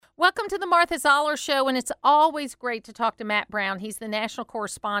Welcome to the Martha Zoller Show, and it's always great to talk to Matt Brown. He's the national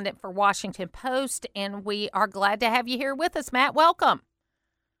correspondent for Washington Post, and we are glad to have you here with us, Matt. Welcome.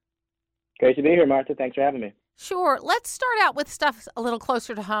 Great to be here, Martha. Thanks for having me. Sure. Let's start out with stuff a little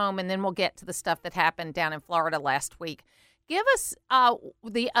closer to home, and then we'll get to the stuff that happened down in Florida last week. Give us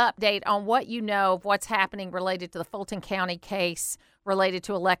the update on what you know of what's happening related to the Fulton County case related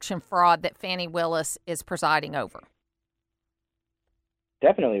to election fraud that Fani Willis is presiding over.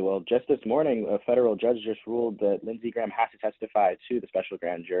 Definitely. Well, just this morning, a federal judge just ruled that Lindsey Graham has to testify to the special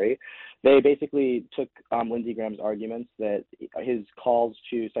grand jury. They basically took Lindsey Graham's arguments that his calls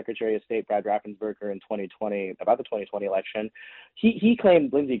to Secretary of State Brad Raffensperger in 2020 about the 2020 election, he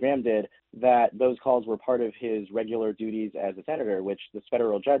claimed, Lindsey Graham did, that those calls were part of his regular duties as a senator, which the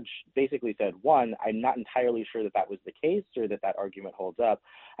federal judge basically said, one, I'm not entirely sure that was the case or that argument holds up.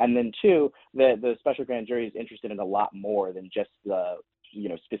 And then two, that the special grand jury is interested in a lot more than just the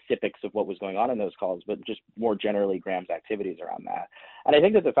specifics of what was going on in those calls, but just more generally Graham's activities around that. And I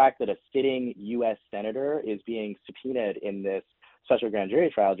think that the fact that a sitting U.S. senator is being subpoenaed in this special grand jury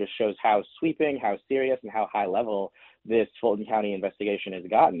trial just shows how sweeping, how serious, and how high level this Fulton County investigation has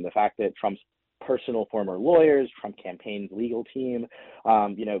gotten. The fact that Trump's personal former lawyers, Trump campaign's legal team,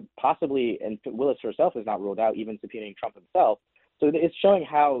 possibly, and Willis herself is not ruled out, even subpoenaing Trump himself. So it's showing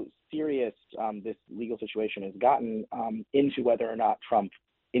how serious this legal situation has gotten into whether or not Trump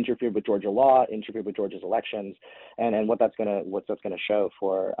interfered with Georgia law, interfered with Georgia's elections, and what that's gonna show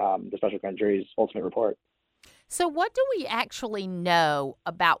for the special grand jury's ultimate report. So what do we actually know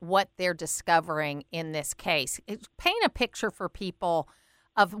about what they're discovering in this case? Paint a picture for people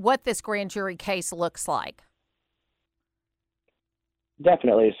of what this grand jury case looks like.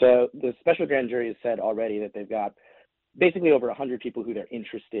 Definitely. So the special grand jury has said already that they've got basically over 100 people who they're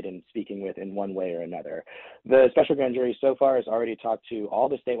interested in speaking with in one way or another. The special grand jury so far has already talked to all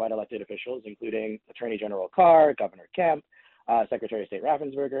the statewide elected officials, including Attorney General Carr, Governor Kemp, Secretary of State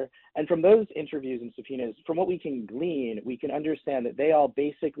Raffensperger. And from those interviews and subpoenas, from what we can glean, we can understand that they all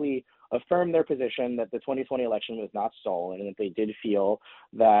basically affirm their position that the 2020 election was not stolen and that they did feel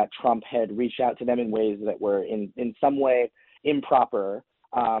that Trump had reached out to them in ways that were in some way improper,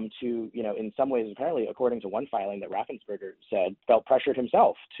 in some ways, apparently, according to one filing that Raffensperger said, felt pressured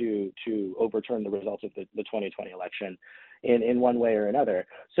himself to overturn the results of the 2020 election in one way or another.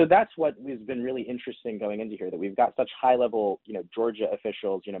 So that's what has been really interesting going into here, that we've got such high-level, Georgia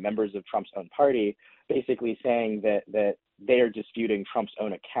officials, members of Trump's own party, basically saying that they are disputing Trump's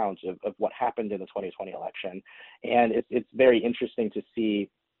own account of what happened in the 2020 election. And it's very interesting to see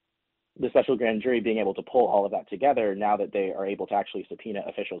the special grand jury being able to pull all of that together now that they are able to actually subpoena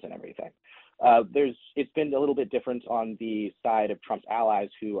officials and everything. It's been a little bit different on the side of Trump's allies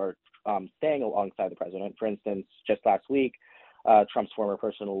who are staying alongside the president. For instance, just last week, Trump's former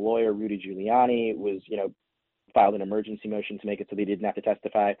personal lawyer, Rudy Giuliani, was, filed an emergency motion to make it so they didn't have to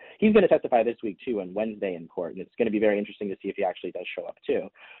testify. He's going to testify this week, too, on Wednesday in court, and it's going to be very interesting to see if he actually does show up, too.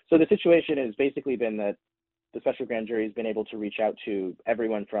 So the situation has basically been that the special grand jury has been able to reach out to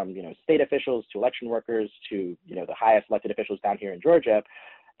everyone from, state officials to election workers to, the highest elected officials down here in Georgia.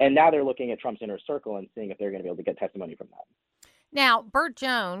 And now they're looking at Trump's inner circle and seeing if they're going to be able to get testimony from them. Now, Burt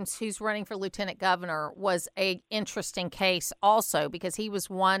Jones, who's running for lieutenant governor, was an interesting case also because he was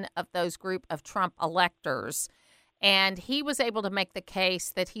one of those group of Trump electors, and he was able to make the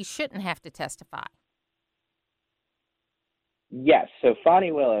case that he shouldn't have to testify. Yes. So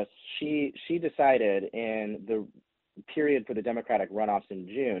Fani Willis, she decided in the period for the Democratic runoffs in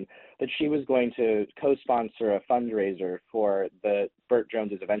June that she was going to co-sponsor a fundraiser for Burt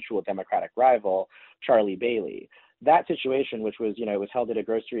Jones's eventual Democratic rival, Charlie Bailey. That situation, which was, was held at a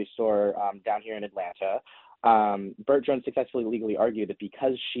grocery store down here in Atlanta, Burt Jones successfully legally argued that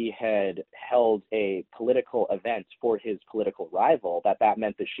because she had held a political event for his political rival, that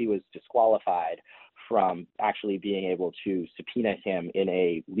meant that she was disqualified from actually being able to subpoena him in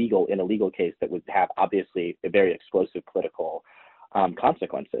a legal case that would have obviously a very explosive political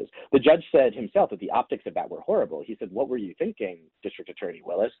consequences. The judge said himself that the optics of that were horrible. He said, "What were you thinking, District Attorney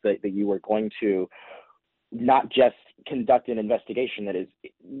Willis, that you were going to not just conduct an investigation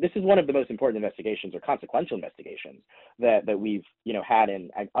this is one of the most important investigations or consequential investigations that we've, had in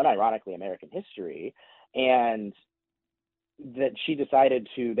unironically American history, and that she decided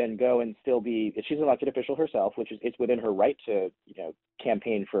to then go and still be, she's an elected official herself, which is, it's within her right to,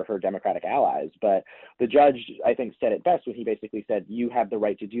 campaign for her Democratic allies. But the judge, I think, said it best when he basically said, you have the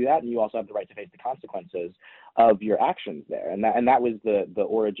right to do that, and you also have the right to face the consequences of your actions there. And that was the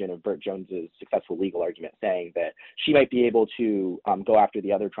origin of Burt Jones's successful legal argument, saying that she might be able to go after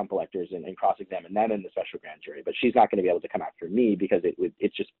the other Trump electors and cross-examine them in the special grand jury, but she's not going to be able to come after me because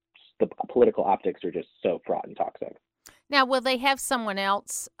it's just optics are just so fraught and toxic. Now, will they have someone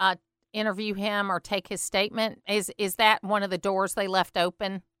else interview him or take his statement? Is that one of the doors they left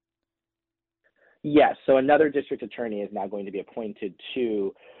open? Yes. So another district attorney is now going to be appointed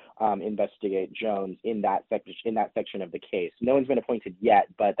to investigate Jones in that section of the case. No one's been appointed yet,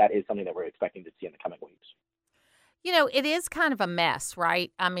 but that is something that we're expecting to see in the coming weeks. You know, it is kind of a mess,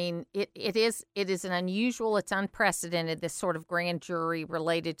 right? I mean, it is an unusual, it's unprecedented, this sort of grand jury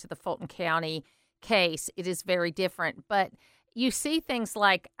related to the Fulton County case. It is very different. But you see things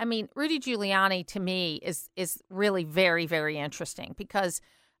like, I mean, Rudy Giuliani to me is really very, very interesting because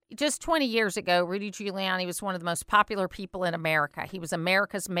just 20 years ago, Rudy Giuliani was one of the most popular people in America. He was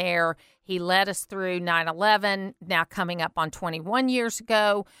America's mayor. He led us through 9/11, now coming up on 21 years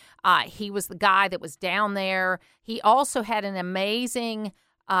ago. He was the guy that was down there. He also had an amazing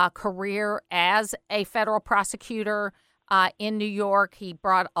career as a federal prosecutor in New York. He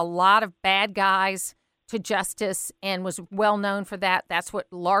brought a lot of bad guys to justice and was well known for that. That's what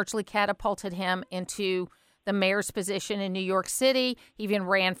largely catapulted him into the mayor's position in New York City. He even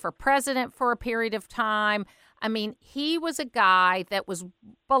ran for president for a period of time. I mean, he was a guy that was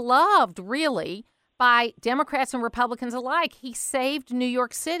beloved, really, by Democrats and Republicans alike. He saved New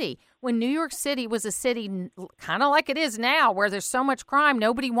York City. When New York City was a city kind of like it is now, where there's so much crime,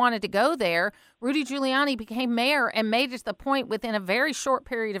 nobody wanted to go there, Rudy Giuliani became mayor and made it to the point within a very short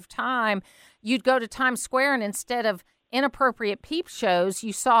period of time, you'd go to Times Square and instead of inappropriate peep shows,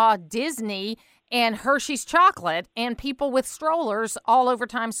 you saw Disney and Hershey's chocolate and people with strollers all over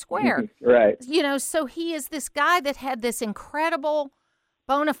Times Square. Right. You know, so he is this guy that had this incredible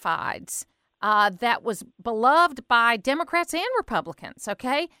bona fides that was beloved by Democrats and Republicans,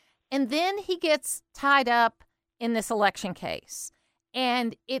 okay? And then he gets tied up in this election case.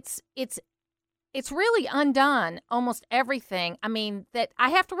 And it's really undone almost everything. I mean, that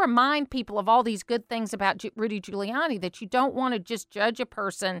I have to remind people of all these good things about Rudy Giuliani, that you don't want to just judge a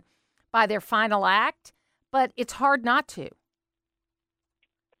person by their final act, but it's hard not to.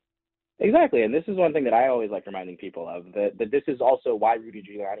 Exactly, and this is one thing that I always like reminding people of, that this is also why Rudy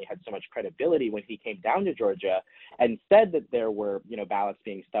Giuliani had so much credibility when he came down to Georgia and said that there were, ballots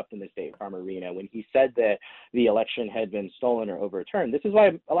being stuffed in the State Farm Arena, when he said that the election had been stolen or overturned. This is why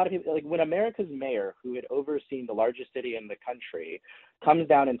a lot of people, like when America's mayor, who had overseen the largest city in the country, comes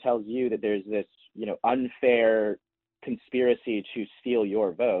down and tells you that there's this, unfair conspiracy to steal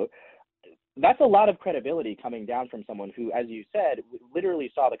your vote, that's a lot of credibility coming down from someone who, as you said, literally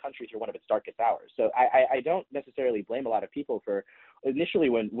saw the country through one of its darkest hours. So I don't necessarily blame a lot of people for initially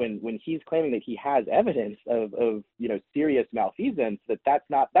when he's claiming that he has evidence of serious malfeasance,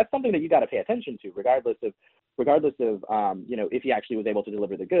 that's something that you got to pay attention to, regardless of if he actually was able to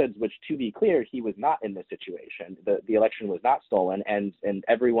deliver the goods, which, to be clear, he was not in this situation. The election was not stolen, and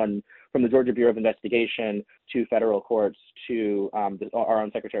everyone from the Georgia Bureau of Investigation to federal courts to our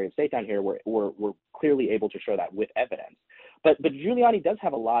own Secretary of State down here were clearly able to show that with evidence. But Giuliani does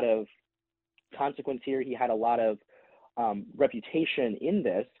have a lot of consequence here. He had a lot of reputation in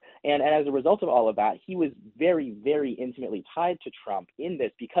this. And as a result of all of that, he was very, very intimately tied to Trump in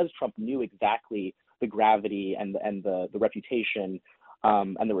this because Trump knew exactly the gravity and the reputation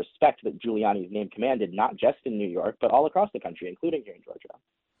and the respect that Giuliani's name commanded, not just in New York, but all across the country, including here in Georgia.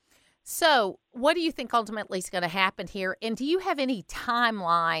 So what do you think ultimately is going to happen here? And do you have any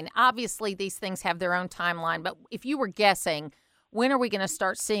timeline? Obviously, these things have their own timeline, but if you were guessing, when are we going to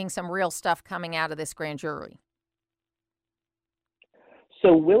start seeing some real stuff coming out of this grand jury?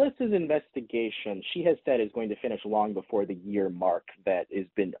 So Willis's investigation, she has said, is going to finish long before the year mark that has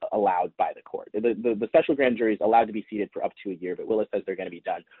been allowed by the court. The special grand jury is allowed to be seated for up to a year, but Willis says they're going to be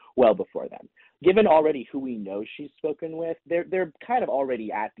done well before then. Given already who we know she's spoken with, they're kind of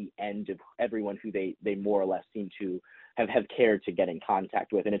already at the end of everyone who they more or less seem to have cared to get in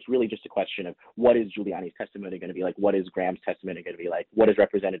contact with. And it's really just a question of what is Giuliani's testimony going to be like? What is Graham's testimony going to be like? What is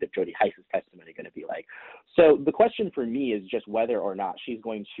Representative Jody Hice's testimony going to be like? So the question for me is just whether or not she's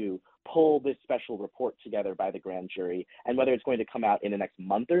going to pull this special report together by the grand jury, and whether it's going to come out in the next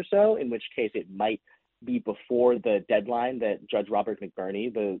month or so, in which case it might be before the deadline that Judge Robert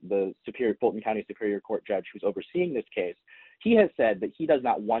McBurney, the Fulton County Superior Court judge who's overseeing this case, he has said that he does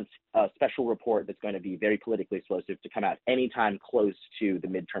not want a special report that's going to be very politically explosive to come out anytime close to the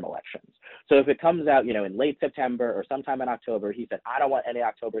midterm elections. So if it comes out, in late September or sometime in October, he said, I don't want any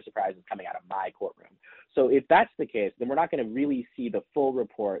October surprises coming out of my courtroom. So if that's the case, then we're not going to really see the full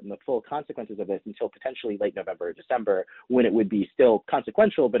report and the full consequences of this until potentially late November or December, when it would be still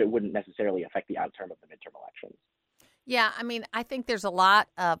consequential, but it wouldn't necessarily affect the outcome of the midterm elections. Yeah, I mean, I think there's a lot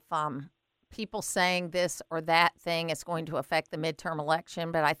of people saying this or that thing is going to affect the midterm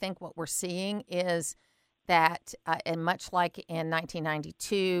election, but I think what we're seeing is that, and much like in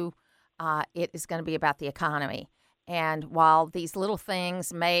 1992, it is going to be about the economy. And while these little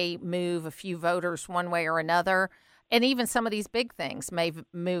things may move a few voters one way or another, and even some of these big things may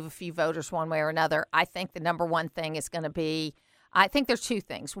move a few voters one way or another, I think the number one thing is going to be, I think there's two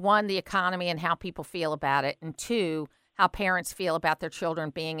things. One, the economy and how people feel about it. And two, how parents feel about their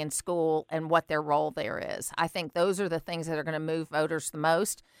children being in school and what their role there is. I think those are the things that are going to move voters the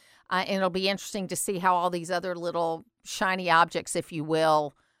most. And it'll be interesting to see how all these other little shiny objects, if you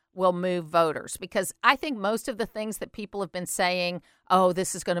will move voters. Because I think most of the things that people have been saying, oh,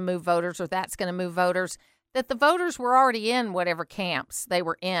 this is going to move voters or that's going to move voters, that the voters were already in whatever camps they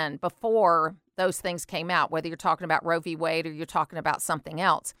were in before those things came out, whether you're talking about Roe v. Wade or you're talking about something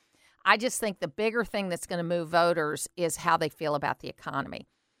else. I just think the bigger thing that's going to move voters is how they feel about the economy.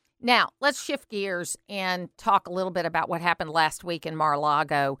 Now, let's shift gears and talk a little bit about what happened last week in Mar A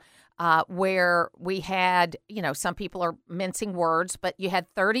Lago, where we had, some people are mincing words, but you had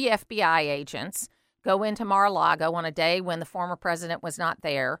 30 FBI agents go into Mar A Lago on a day when the former president was not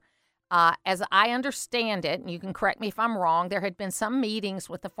there. As I understand it, and you can correct me if I'm wrong, there had been some meetings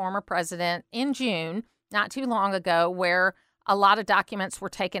with the former president in June, not too long ago, where a lot of documents were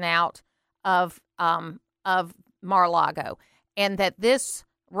taken out of Mar A Lago, and that this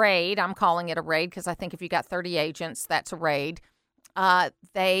raid, I'm calling it a raid because I think if you got 30 agents, that's a raid.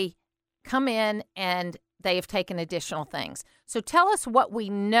 They come in and they have taken additional things. So tell us what we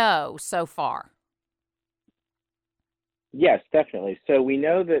know so far. Yes, definitely. So we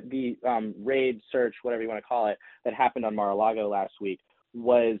know that the raid, search, whatever you want to call it, that happened on Mar A Lago last week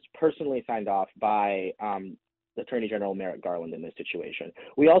was personally signed off by Attorney General Merrick Garland in this situation.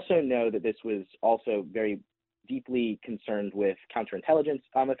 We also know that this was also very deeply concerned with counterintelligence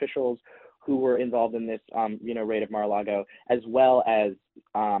officials who were involved in this, raid of Mar A Lago, as well as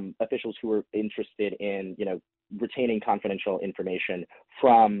officials who were interested in, retaining confidential information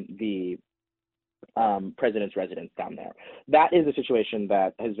from the president's residence down there. That is a situation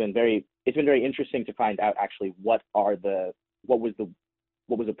that has been very interesting to find out actually what was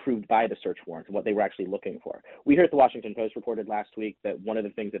approved by the search warrant and what they were actually looking for. We heard the Washington Post reported last week that one of the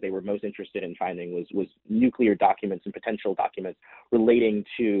things that they were most interested in finding was nuclear documents and potential documents relating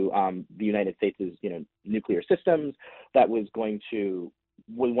to the United States' nuclear systems. That was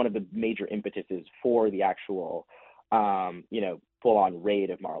one of the major impetuses for the actual full-on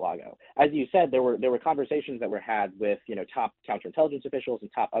raid of Mar A Lago. As you said, there were conversations that were had with top counterintelligence officials and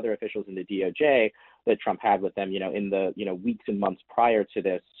top other officials in the DOJ that Trump had with them in the weeks and months prior to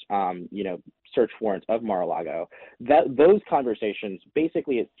this search warrant of Mar A Lago. Those conversations,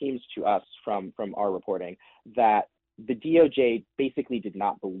 basically, it seems to us from our reporting that the DOJ basically did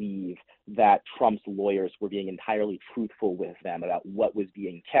not believe that Trump's lawyers were being entirely truthful with them about what was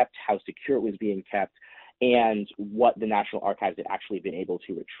being kept, how secure it was being kept, and what the National Archives had actually been able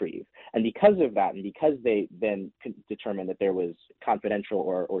to retrieve. And because of that, and because they then determined that there was confidential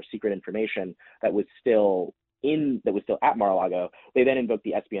or secret information that was still at Mar A Lago, they then invoked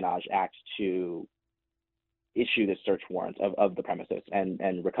the Espionage Act to issue this search warrant of the premises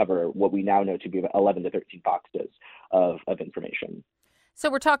and recover what we now know to be 11 to 13 boxes of information. So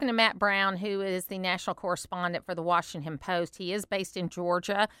we're talking to Matt Brown, who is the national correspondent for the Washington Post. He is based in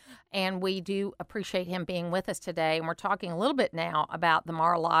Georgia, and we do appreciate him being with us today. And we're talking a little bit now about the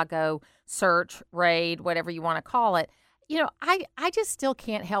Mar A Lago search, raid, whatever you want to call it. I just still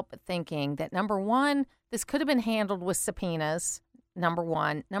can't help but thinking that, number one, this could have been handled with subpoenas, number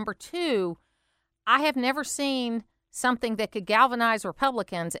one. Number two, I have never seen something that could galvanize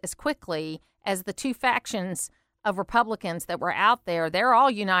Republicans as quickly as the two factions of Republicans that were out there. They're all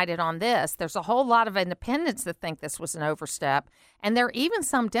united on this. There's a whole lot of independents that think this was an overstep, and there are even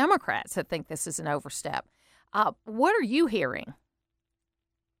some Democrats that think this is an overstep. What are you hearing?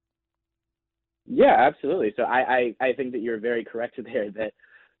 Yeah, absolutely. So I think that you're very correct there that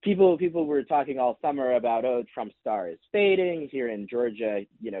people were talking all summer about, Trump's star is fading. Here in Georgia,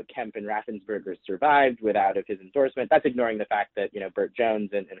 Kemp and Raffensperger survived without his endorsement. That's ignoring the fact that, Burt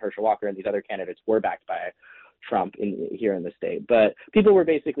Jones and Herschel Walker and these other candidates were backed by Trump here in the state. But people were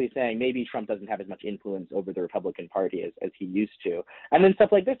basically saying maybe Trump doesn't have as much influence over the Republican Party as he used to. And then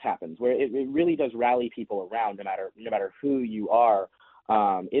stuff like this happens where it really does rally people around, no matter who you are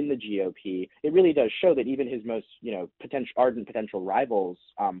in the GOP. It really does show that even his most ardent potential rivals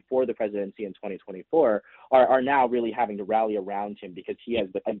for the presidency in 2024 are now really having to rally around him because he has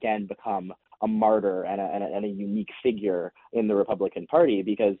again become a martyr and a unique figure in the Republican Party,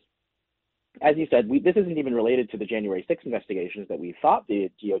 because as you said, this isn't even related to the January 6th investigations that we thought the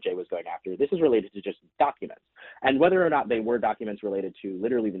DOJ was going after. This is related to just documents. And whether or not they were documents related to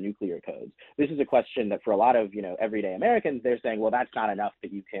literally the nuclear codes, this is a question that for a lot of, everyday Americans, they're saying, well, that's not enough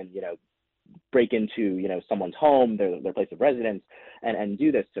that you can, break into, someone's home, their place of residence, and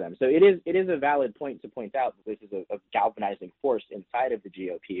do this to them. So it is a valid point to point out that this is a galvanizing force inside of the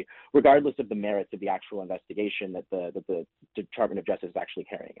GOP, regardless of the merits of the actual investigation that the Department of Justice is actually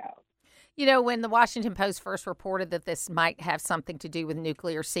carrying out. When the Washington Post first reported that this might have something to do with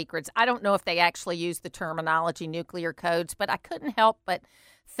nuclear secrets, I don't know if they actually used the terminology nuclear codes, but I couldn't help but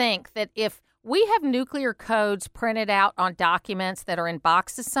think that if we have nuclear codes printed out on documents that are in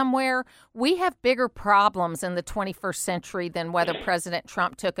boxes somewhere, we have bigger problems in the 21st century than whether President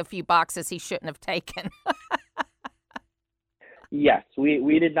Trump took a few boxes he shouldn't have taken. Yes,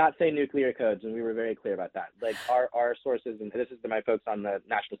 we did not say nuclear codes, and we were very clear about that. Like our sources, and this is to my folks on the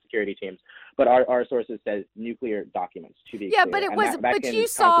national security teams, but our sources says nuclear documents to be clear. But it was. But you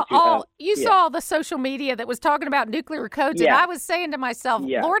saw saw the social media that was talking about nuclear codes, and I was saying to myself,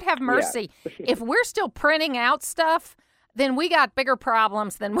 Lord have mercy, if we're still printing out stuff, then we got bigger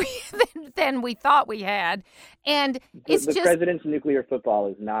problems than we thought we had. And it's the president's nuclear football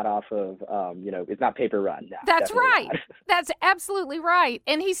is not off of, it's not paper run. No, that's right. That's absolutely right.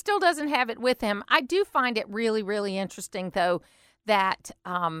 And he still doesn't have it with him. I do find it really, really interesting, though, that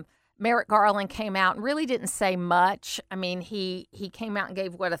Merrick Garland came out and really didn't say much. I mean, he came out and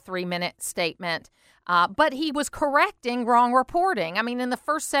gave, a 3-minute statement, but he was correcting wrong reporting. I mean, in the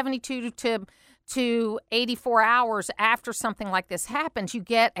first 72 to 84 hours after something like this happens, you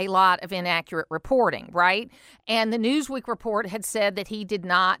get a lot of inaccurate reporting, right? And the Newsweek report had said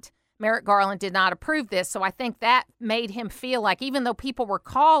that Merrick Garland did not approve this. So I think that made him feel like, even though people were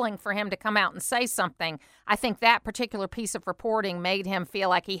calling for him to come out and say something, I think that particular piece of reporting made him feel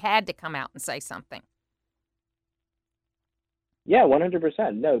like he had to come out and say something. Yeah,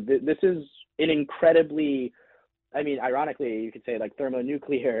 100%. No, this is an incredibly, ironically, you could say like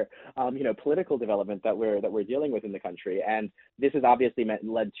thermonuclear, political development that we're dealing with in the country. And this has obviously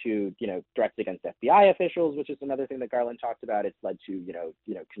led to, threats against FBI officials, which is another thing that Garland talked about. It's led to,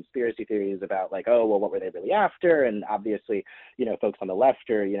 conspiracy theories about like, oh, well, what were they really after? And obviously, folks on the left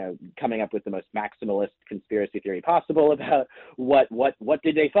are, coming up with the most maximalist conspiracy theory possible about what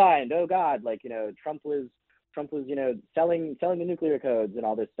did they find? Oh God, like, Trump was, selling the nuclear codes and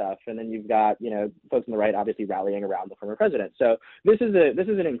all this stuff. And then you've got, folks on the right obviously rallying around the former president. So this is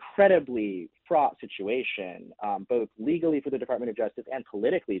an incredibly fraught situation, both legally for the Department of Justice and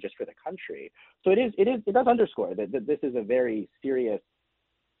politically just for the country. So it does underscore that this is a very serious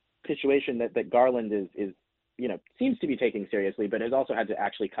situation that Garland is seems to be taking seriously, but has also had to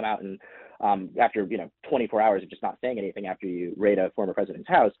actually come out and after 24 hours of just not saying anything after you raid a former president's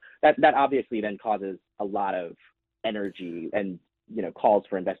house, that obviously then causes a lot of energy and calls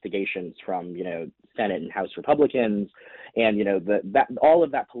for investigations from Senate and House Republicans, and that all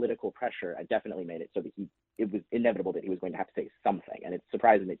of that political pressure definitely made it so that it was inevitable that he was going to have to say something. And it's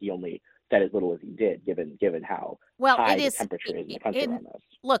surprising that he only said as little as he did, given how high the temperature is in the country on this.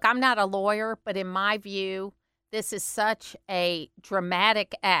 Look, I'm not a lawyer, but in my view, this is such a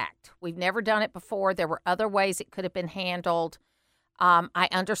dramatic act. We've never done it before. There were other ways it could have been handled. I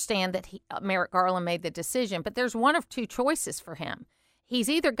understand that Merrick Garland made the decision, but there's one of two choices for him. He's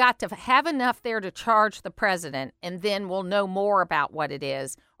either got to have enough there to charge the president, and then we'll know more about what it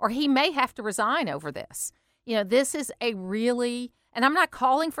is, or he may have to resign over this. This is a really, and I'm not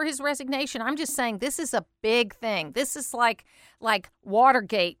calling for his resignation. I'm just saying this is a big thing. This is like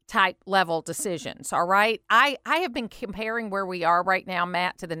Watergate type level decisions, all right? I have been comparing where we are right now,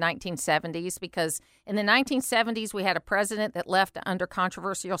 Matt, to the 1970s, because in the 1970s, we had a president that left under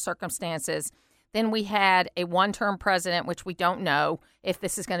controversial circumstances. Then we had a one-term president, which we don't know if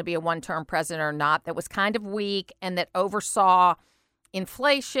this is going to be a one-term president or not, that was kind of weak and that oversaw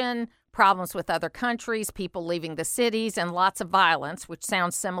inflation, problems with other countries, people leaving the cities, and lots of violence, which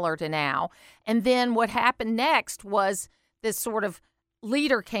sounds similar to now. And then what happened next was this sort of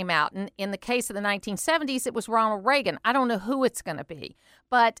leader came out. And in the case of the 1970s, it was Ronald Reagan. I don't know who it's going to be,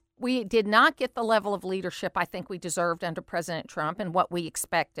 but we did not get the level of leadership I think we deserved under President Trump and what we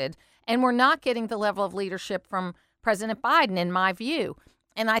expected. And we're not getting the level of leadership from President Biden, in my view.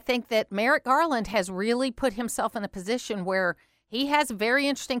 And I think that Merrick Garland has really put himself in a position where he has a very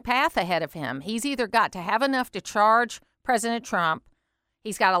interesting path ahead of him. He's either got to have enough to charge President Trump.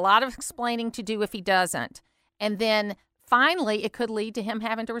 He's got a lot of explaining to do if he doesn't. And then finally, it could lead to him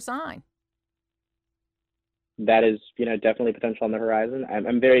having to resign. That is, definitely potential on the horizon.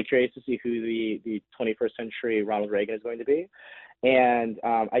 I'm very curious to see who the 21st century Ronald Reagan is going to be. And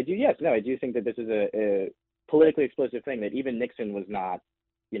I do think that this is a politically explosive thing, that even Nixon was not,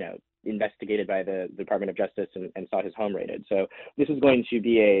 investigated by the Department of Justice and saw his home raided. So this is going to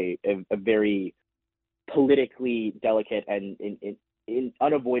be a very politically delicate and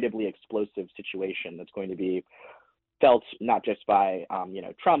unavoidably explosive situation that's going to be felt not just by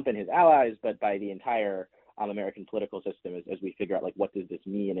Trump and his allies, but by the entire American political system as we figure out, like, what does this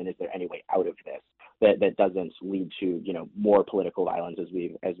mean, and is there any way out of this that doesn't lead to more political violence as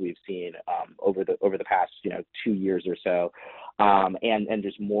we've seen over the past 2 years or so, and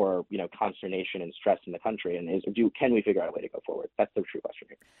just more consternation and stress in the country. And can we figure out a way to go forward? That's the true question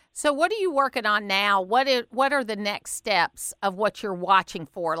here. So what are you working on now? What are the next steps of what you're watching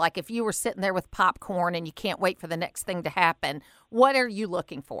for? Like, if you were sitting there with popcorn and you can't wait for the next thing to happen, what are you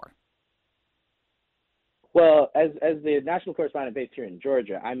looking for? Well, as the national correspondent based here in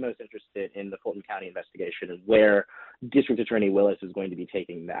Georgia, I'm most interested in the Fulton County investigation and where District Attorney Willis is going to be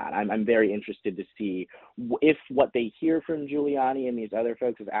taking that. I'm very interested to see if what they hear from Giuliani and these other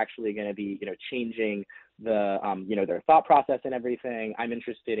folks is actually going to be, changing the, their thought process and everything. I'm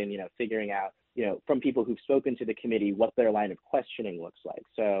interested in, figuring out, from people who've spoken to the committee, what their line of questioning looks like.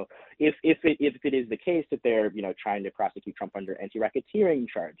 So if it is the case that they're, trying to prosecute Trump under anti-racketeering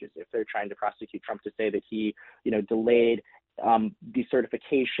charges, if they're trying to prosecute Trump to say that he, delayed the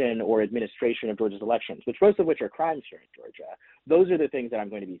certification or administration of Georgia's elections, most of which are crimes here in Georgia, those are the things that I'm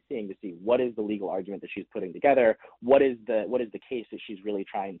going to be seeing to see what is the legal argument that she's putting together, what is the case that she's really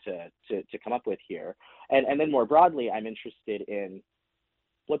trying to come up with here, and then more broadly, I'm interested in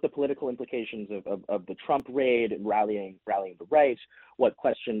what the political implications of the Trump raid, rallying the right, what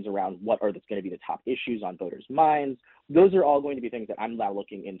questions around what are going to be the top issues on voters' minds. Those are all going to be things that I'm now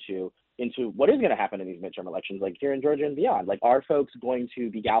looking into what is going to happen in these midterm elections, like here in Georgia and beyond. Like, are folks going to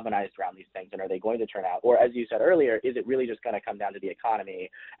be galvanized around these things, and are they going to turn out? Or, as you said earlier, is it really just going to come down to the economy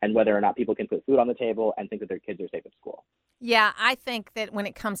and whether or not people can put food on the table and think that their kids are safe at school? Yeah, I think that when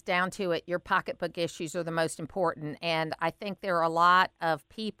it comes down to it, your pocketbook issues are the most important. And I think there are a lot of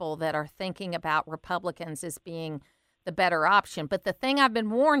people that are thinking about Republicans as being the better option. But the thing I've been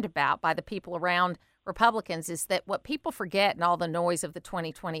warned about by the people around Republicans is that what people forget in all the noise of the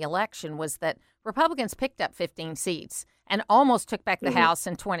 2020 election was that Republicans picked up 15 seats and almost took back the House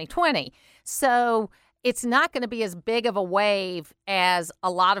in 2020. So it's not going to be as big of a wave as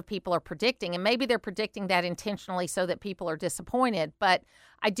a lot of people are predicting. And maybe they're predicting that intentionally so that people are disappointed. But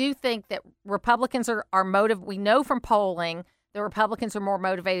I do think that Republicans are motivated. We know from polling the Republicans are more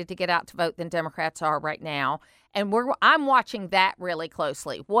motivated to get out to vote than Democrats are right now. And I'm watching that really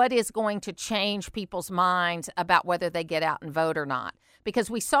closely. What is going to change people's minds about whether they get out and vote or not? Because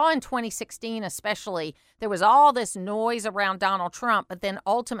we saw in 2016 especially, there was all this noise around Donald Trump, but then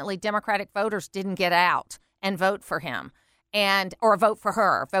ultimately Democratic voters didn't get out and vote for him or vote for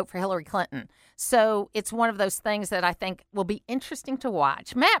her, vote for Hillary Clinton. So it's one of those things that I think will be interesting to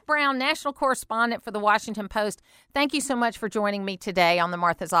watch. Matt Brown, national correspondent for the Washington Post, thank you so much for joining me today on the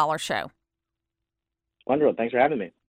Martha Zoller Show. Wonderful. Thanks for having me.